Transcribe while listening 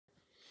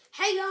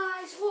Hey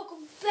guys,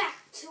 welcome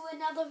back to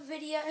another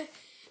video.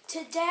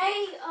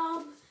 Today,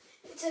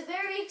 it's a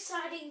very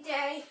exciting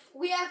day.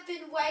 We have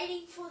been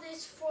waiting for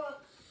this for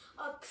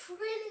a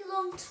pretty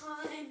long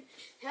time.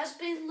 It has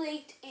been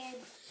leaked in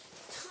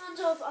tons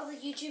of other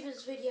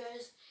YouTubers'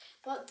 videos,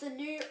 but the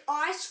new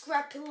ice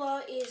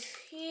grappler is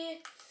here.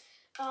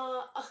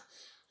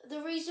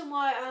 The reason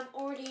why I'm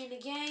already in the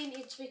game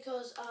is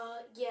because,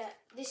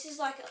 this is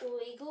like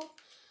illegal.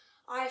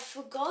 I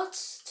forgot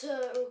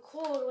to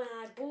record when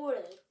I bought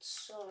it,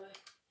 so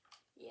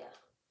yeah.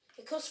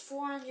 It costs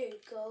 400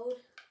 gold.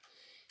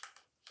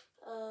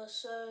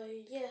 So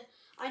yeah.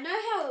 I know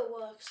how it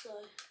works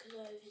though, because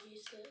I've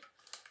used it.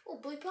 Oh,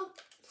 bleep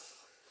up.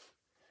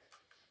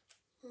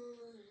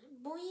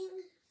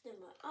 Boing. Then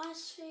my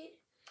ice feet.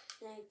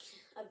 Then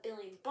a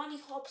billion bunny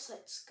hops.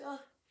 Let's go.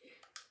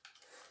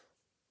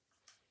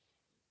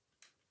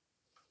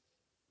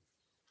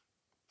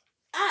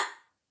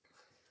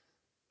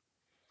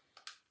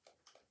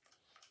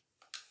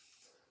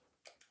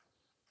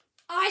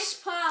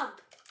 Ice pump.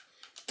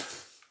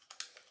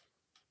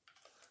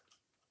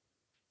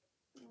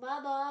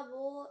 Bye-bye,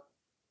 boy.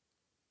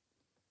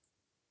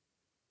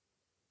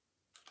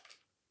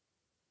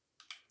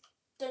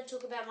 Don't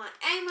talk about my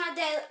aim right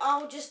there.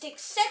 I'll just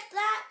accept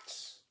that.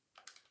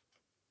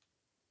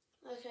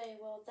 Okay,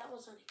 well, that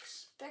was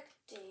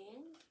unexpected.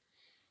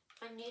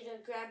 I need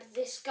to grab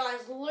this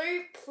guy's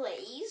loot,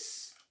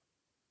 please.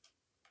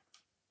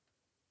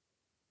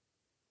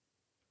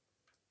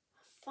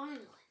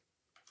 Finally.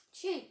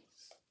 Jeez.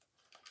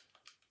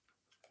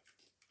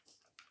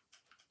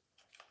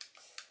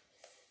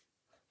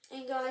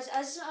 And guys,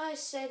 as I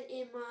said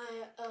in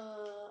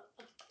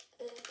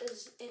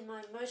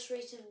my most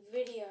recent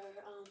video,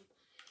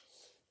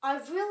 I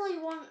really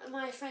want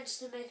my friends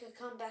to make a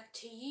comeback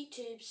to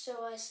YouTube.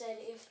 So I said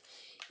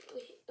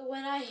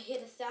when I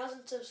hit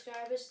 1,000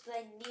 subscribers,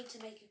 they need to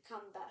make a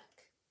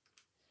comeback.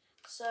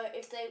 So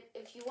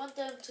if you want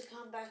them to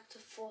come back to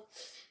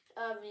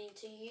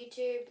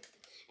YouTube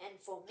and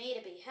for me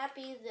to be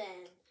happy,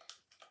 then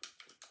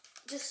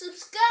just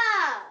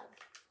subscribe.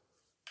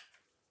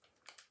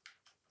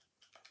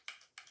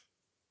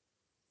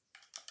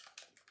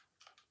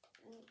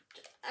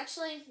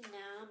 Actually, no,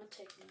 I'm gonna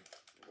take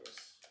this.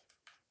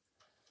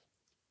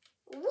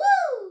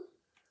 Woo!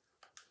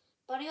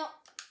 Bunny hop,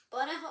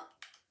 bunny hop.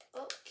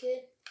 Oh,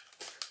 kid.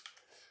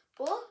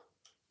 What?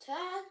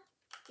 Tad,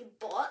 you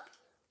bought?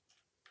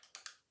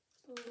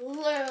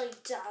 Literally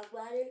dog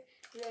ladder.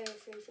 Literally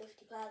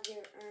 355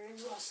 your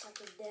earns. Lost like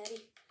his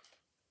daddy.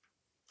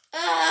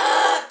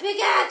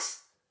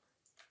 Pickaxe!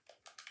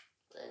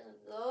 Let's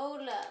go,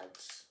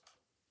 lads.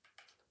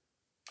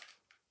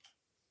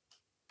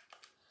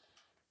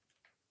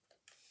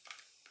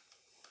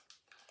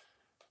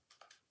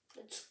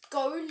 Let's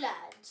go,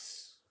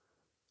 lads.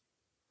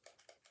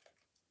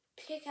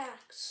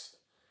 Pickaxe.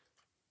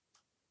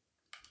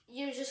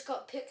 You just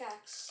got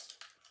pickaxe.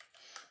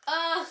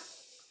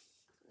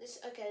 This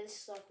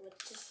is awkward.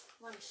 Just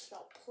let me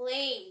stop,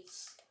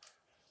 please.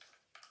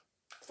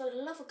 For the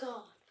love of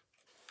God.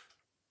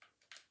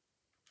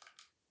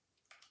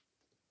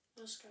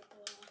 Let's go.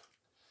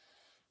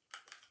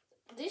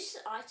 This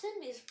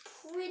item is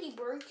pretty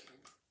broken.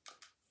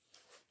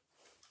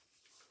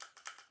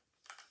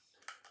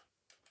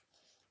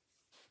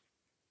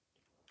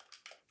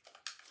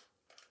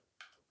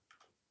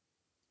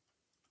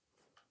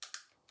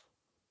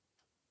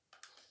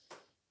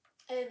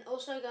 And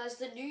also, guys,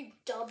 the new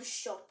dub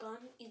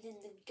shotgun is in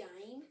the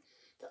game.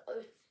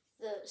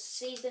 The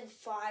Season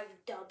 5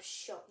 dub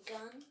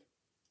shotgun.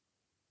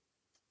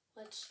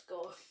 Let's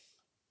go.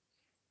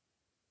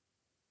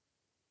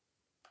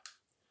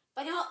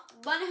 Bunny hop,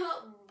 bunny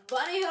hop,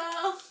 bunny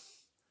hop.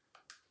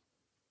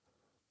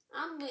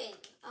 I'm winning.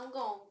 I'm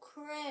going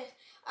crazy.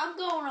 I'm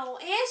going on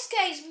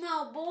SK's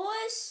mode,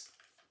 boys.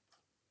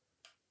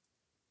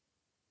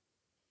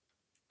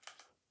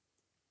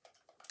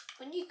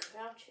 When you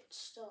crouch, it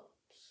stops.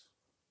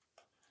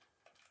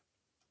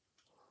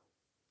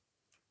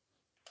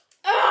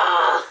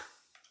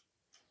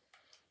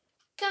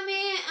 Come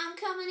in, I'm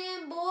coming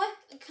in, boy.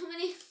 I'm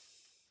coming in.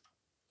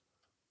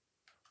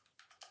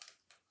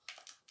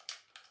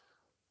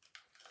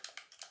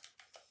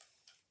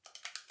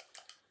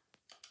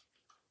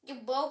 You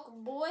broke,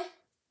 boy.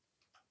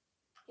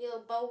 You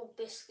little bowl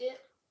biscuit.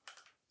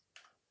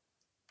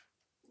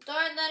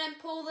 Don't let him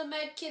pull the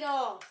med kit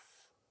off.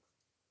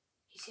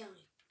 He's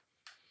yelling.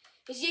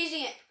 He's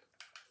using it.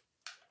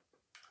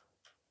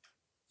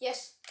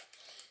 Yes.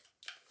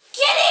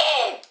 Get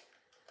it!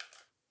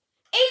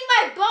 Eat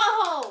my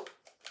butthole!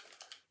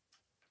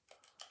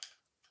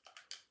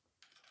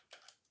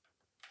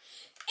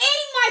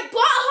 Eat my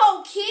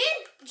butthole,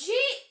 kid!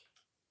 Gee.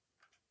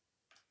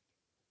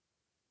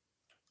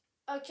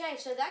 Okay,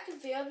 so that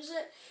confirms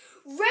it.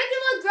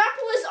 Regular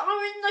grapplers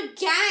are in the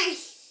game!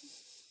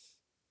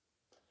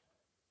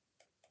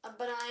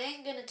 But I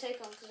ain't gonna take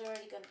on because I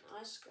already got an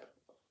ice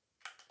grappler.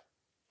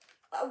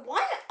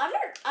 Why?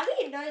 I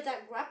didn't know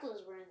that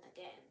grapplers were in the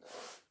game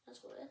though.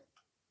 That's weird.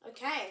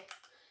 Okay,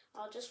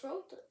 I'll just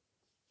roll it.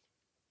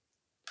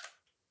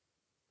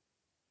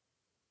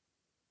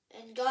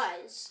 And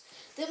guys,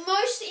 the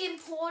most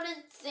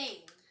important thing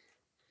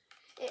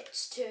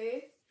is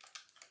to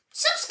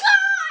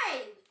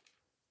subscribe!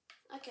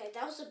 Okay,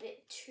 that was a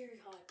bit too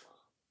hyper.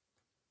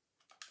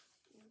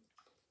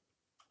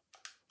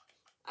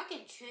 I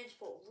can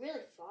transport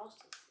really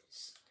fast with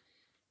this.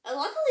 And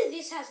luckily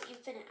this has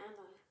infinite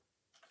ammo.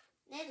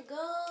 Let's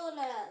go,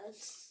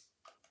 lads.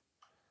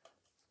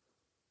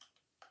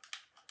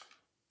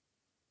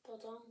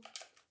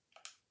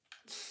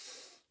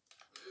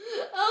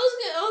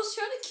 I was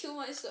trying to kill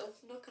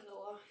myself, not gonna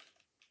lie.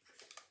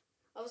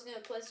 I was gonna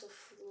play so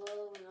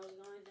slow when I was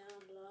going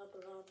down, blah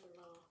blah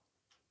blah.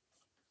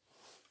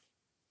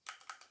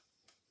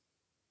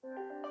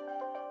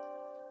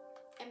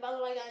 And by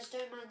the way guys,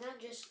 don't mind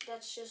that,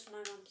 that's just my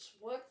mom's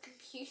work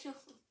computer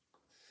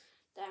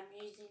that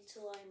I'm using to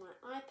lay my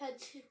iPad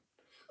to.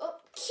 Oh,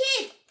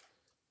 kid!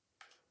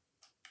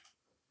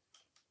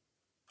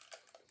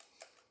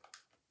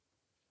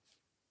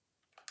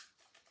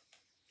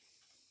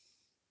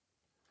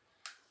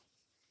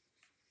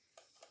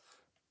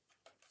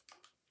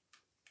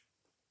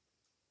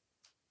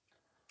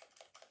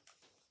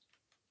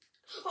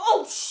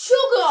 Oh,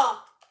 sugar!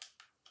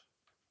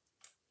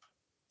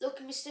 Look,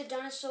 Mr.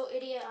 Dinosaur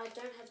Idiot, I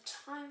don't have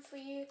time for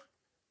you.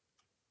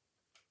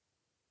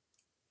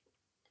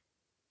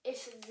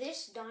 If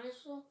this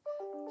dinosaur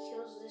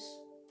kills this...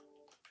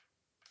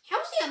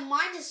 How's he a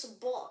minus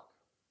bot?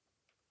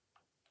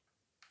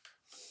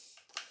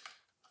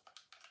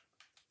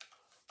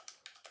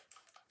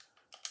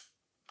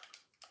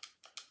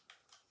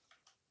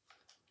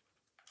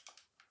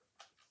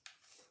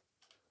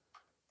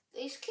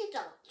 These kids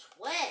are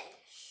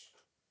trash.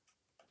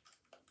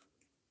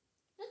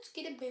 Let's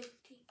get a bounty.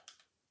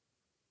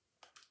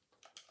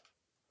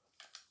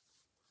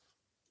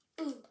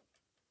 Ooh.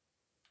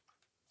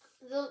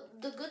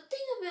 The good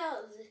thing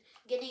about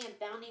getting a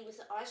bounty with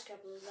the ice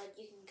grappler is that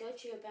you can go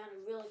to your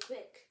bounty really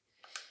quick.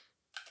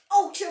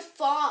 Ultra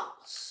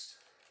fast.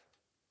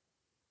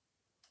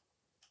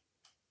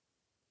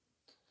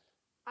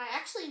 I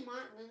actually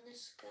might win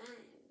this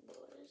game,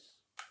 boys.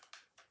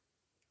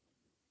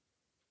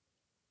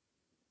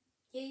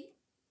 Yay.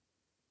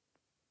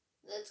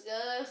 Let's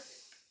go.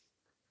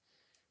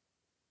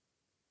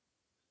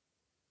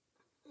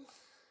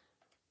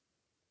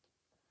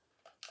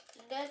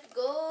 Let's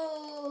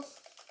go.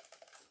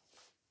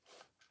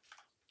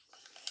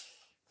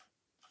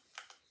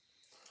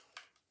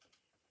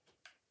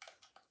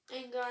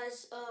 And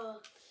guys,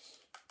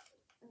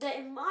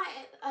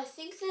 I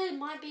think there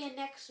might be a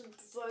next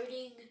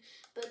voting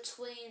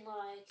between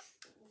like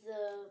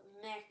the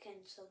mech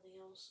and something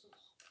else.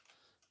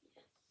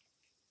 Yeah.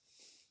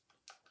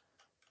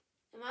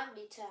 It might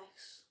be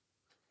tax.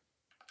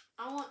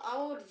 I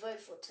would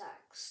vote for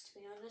tax, to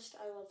be honest.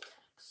 I love tax.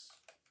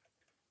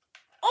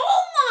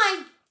 Oh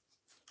my!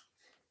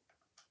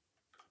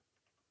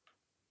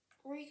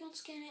 Recon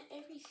scan at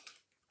everything.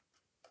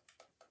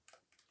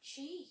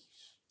 Jeez.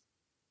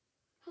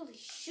 Holy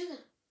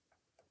sugar.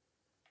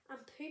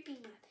 I'm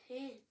pooping my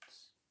pants.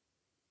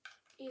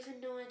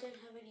 Even though I don't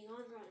have any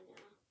on right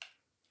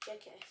now.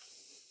 Okay.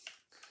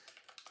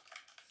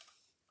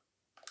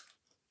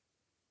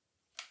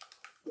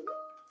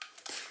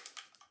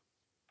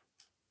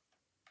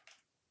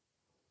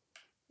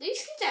 These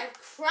kids have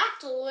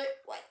cracked all over.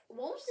 Wait,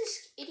 what was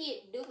this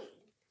idiot doing?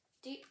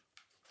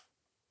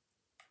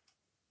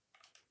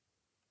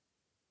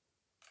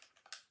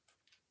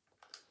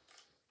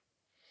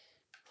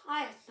 I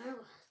have no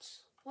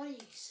words. What are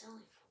you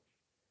selling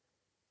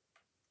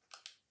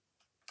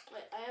for?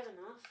 Wait, I have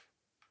enough.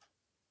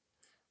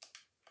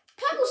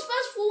 Pebble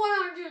Spaz for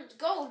 100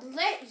 gold.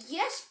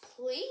 Yes,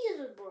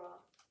 please, bro.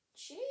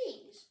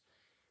 Jeez.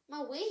 My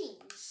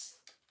wheeze.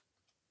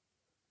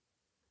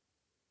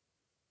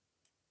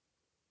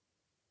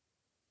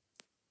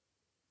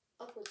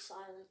 Upward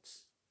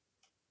silence.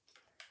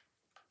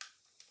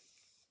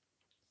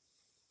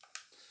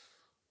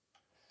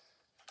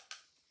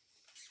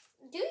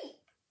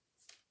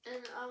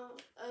 And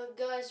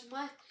guys,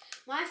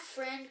 my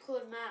friend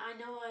called Matt, I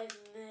know I've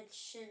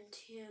mentioned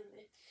him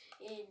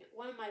in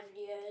one of my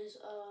videos,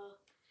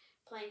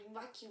 playing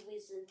Wacky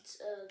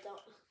Wizards.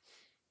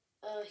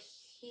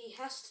 He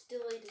has to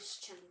delete his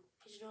channel.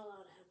 He's not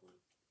allowed to have one.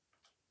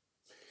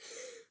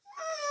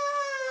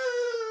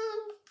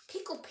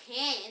 Pickle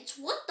Pants?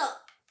 What the?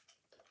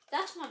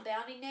 That's my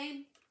bounty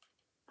name.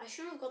 I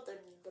should have got the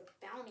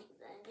bounty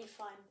then if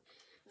I'm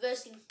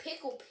versing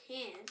Pickle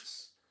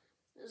Pants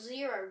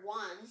 01.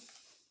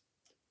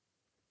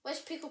 Where's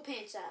Pickle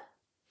Pants at?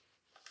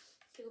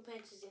 Pickle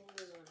Pants is in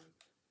the room.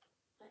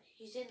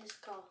 He's in this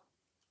car.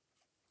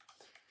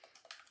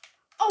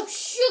 Oh,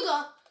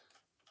 sugar!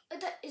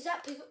 Is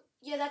that Pickle?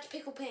 Yeah, that's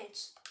Pickle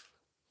Pants.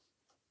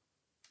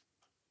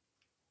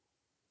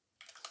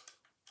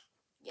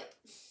 Yep.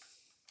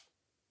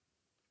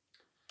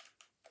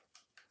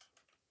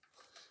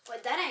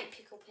 Wait, that ain't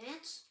Pickle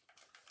Pants.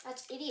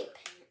 That's Idiot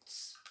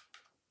Pants.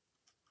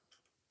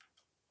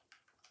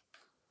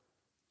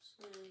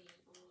 So,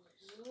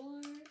 all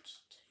resort,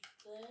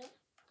 take that.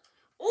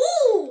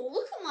 Ooh,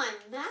 look at my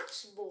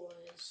max,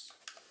 boys.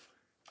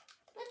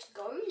 Let's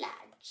go,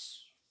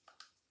 lads.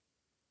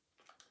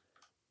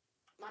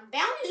 My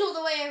bounty's all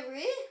the way over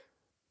here.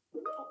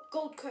 Oh,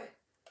 gold co.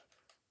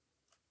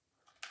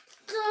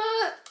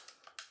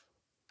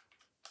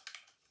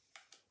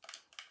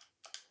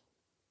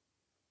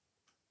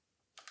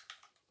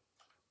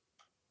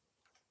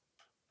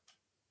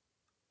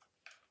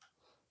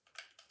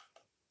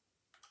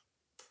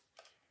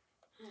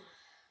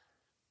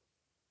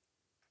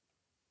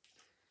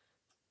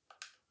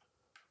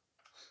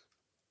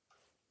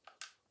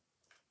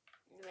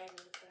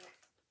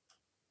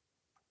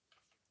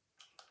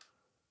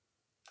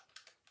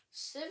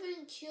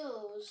 Seven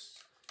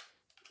kills.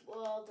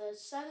 Well, there's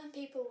 7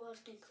 people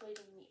left,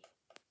 including me.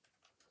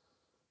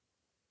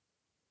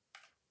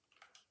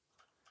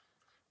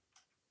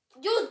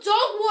 Your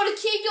dog water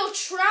kid, you're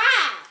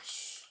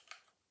trash.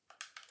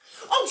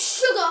 Oh,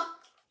 sugar.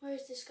 Where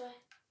is this guy?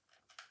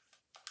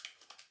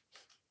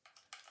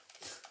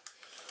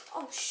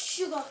 Oh,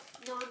 sugar.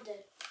 No, I'm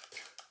dead.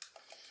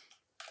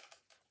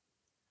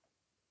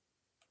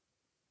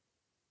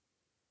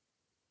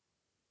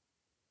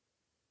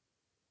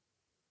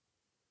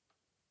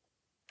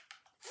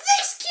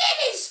 This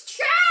kid is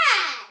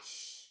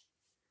trash.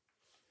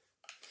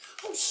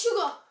 Oh,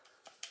 sugar.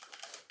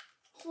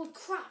 Holy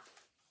crap.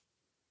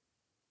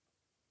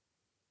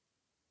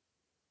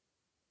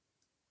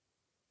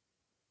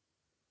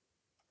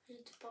 I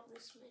need to pop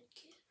this med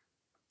kit.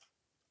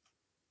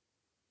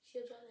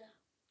 Shield right there.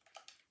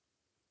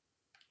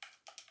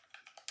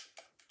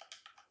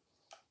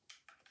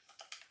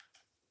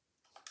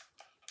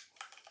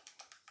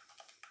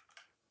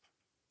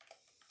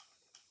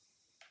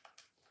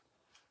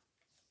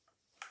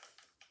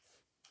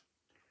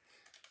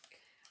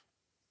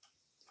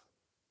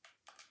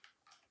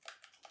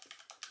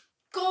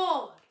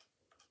 God!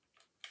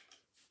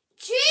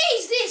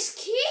 Jeez, this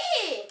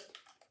kid!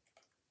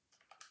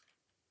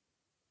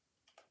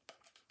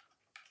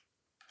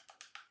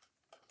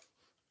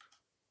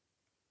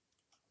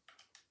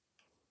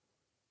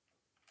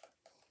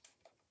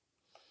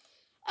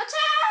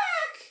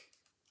 Attack!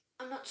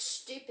 I'm not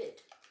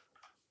stupid.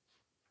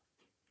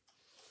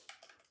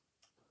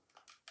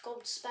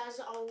 Gold spaz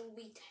I will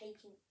be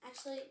taking.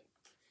 Actually,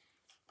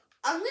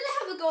 I'm gonna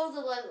have a go with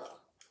the leather.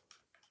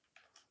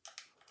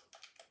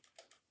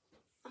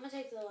 I'm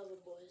gonna take the leather,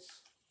 boys.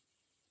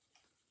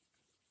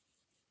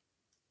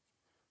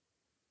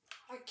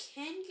 I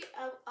can get.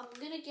 I'm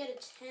gonna get a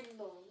 10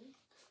 bomb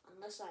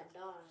unless I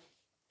die.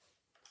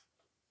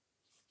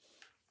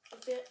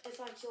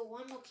 If I kill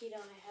one more kid,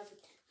 I have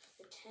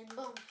the 10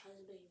 bomb has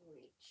been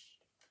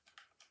reached.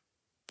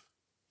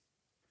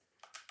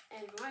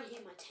 And right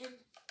here, my 10,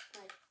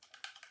 like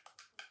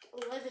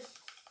 11.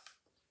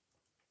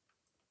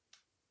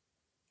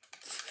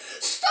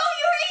 Stole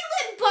your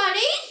England,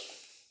 buddy.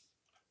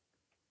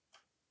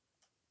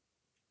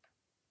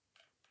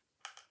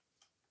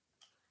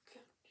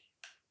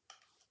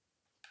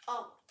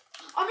 Oh,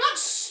 I'm not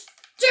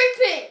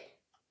stupid!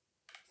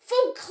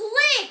 Full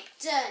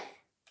clicked!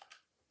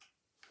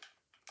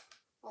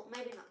 Well,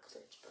 maybe not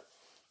clicked, but...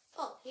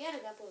 Oh, he had a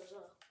grappler as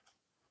well.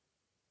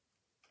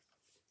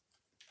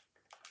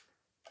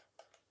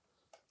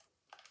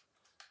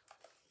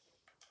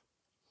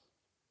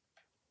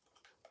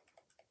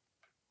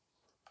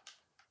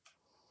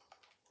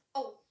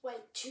 Oh,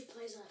 wait, 2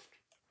 plays left.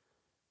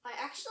 I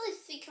actually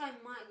think I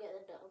might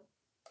get a dub.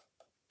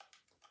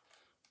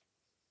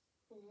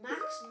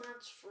 Max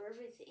mats for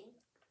everything.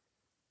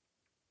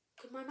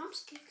 Could my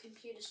mum's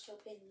computer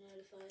stop being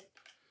notified?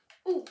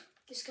 Oh,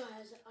 this guy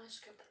has an ice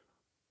cream.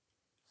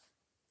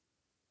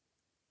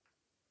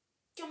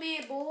 Come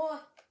here, boy.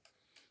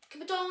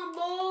 Come on,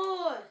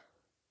 boy.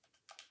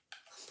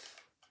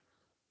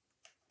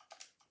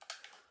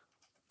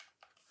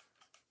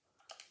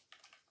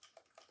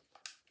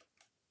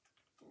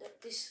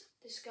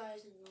 This guy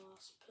is in the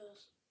last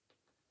person,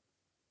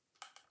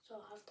 so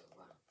I'll have to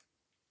run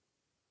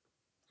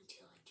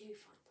until I do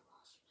find the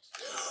last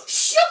person.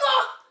 Sugar!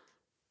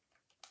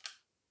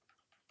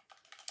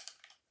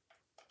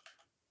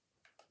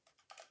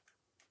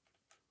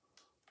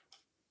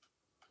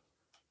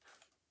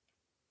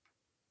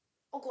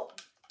 I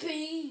got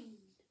beamed.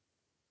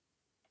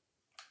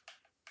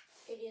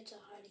 Idiots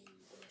are hiding in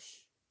the bush.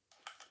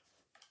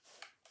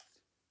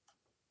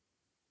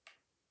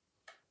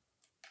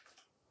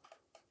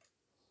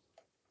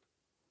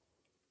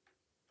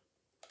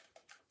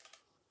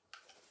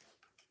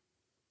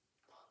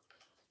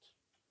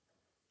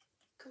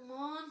 Come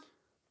on.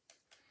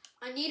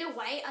 I need to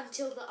wait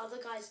until the other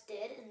guy's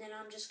dead, and then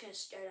I'm just going to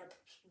straight up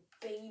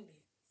beam him.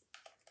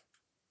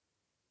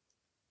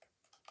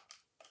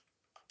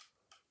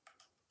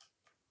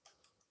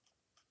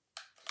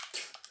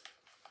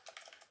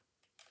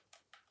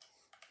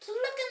 It's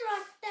looking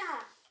like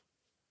that.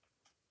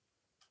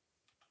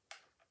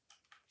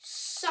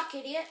 Suck,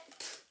 idiot.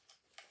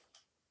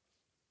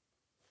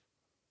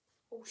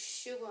 Oh,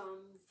 sugar,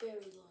 I'm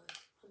very low.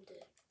 I'm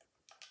dead.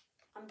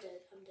 I'm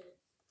dead. I'm dead.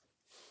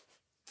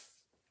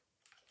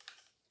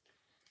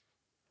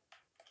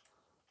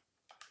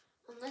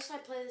 Unless I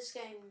play this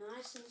game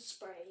nice and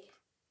spray.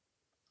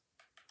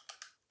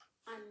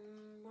 I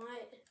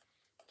might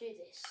do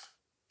this.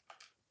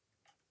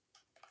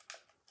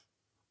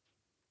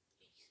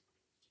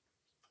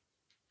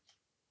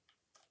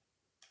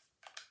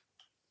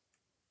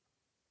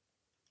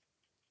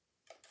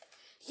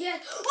 Yeah.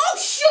 Oh,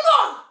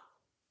 sugar!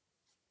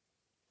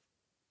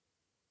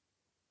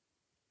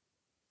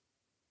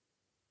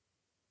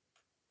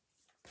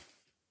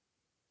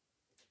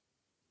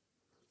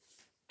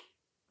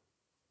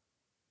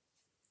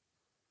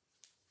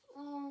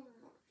 Oh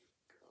my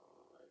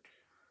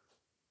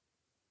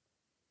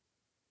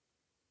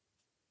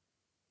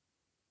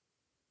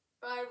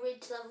god. I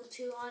reached level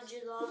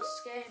 200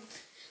 last game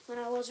when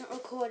I wasn't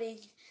recording,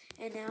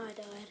 and now I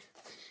died.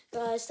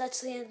 Guys,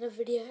 that's the end of the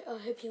video. I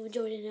hope you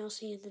enjoyed it, and I'll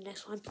see you in the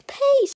next one. Peace!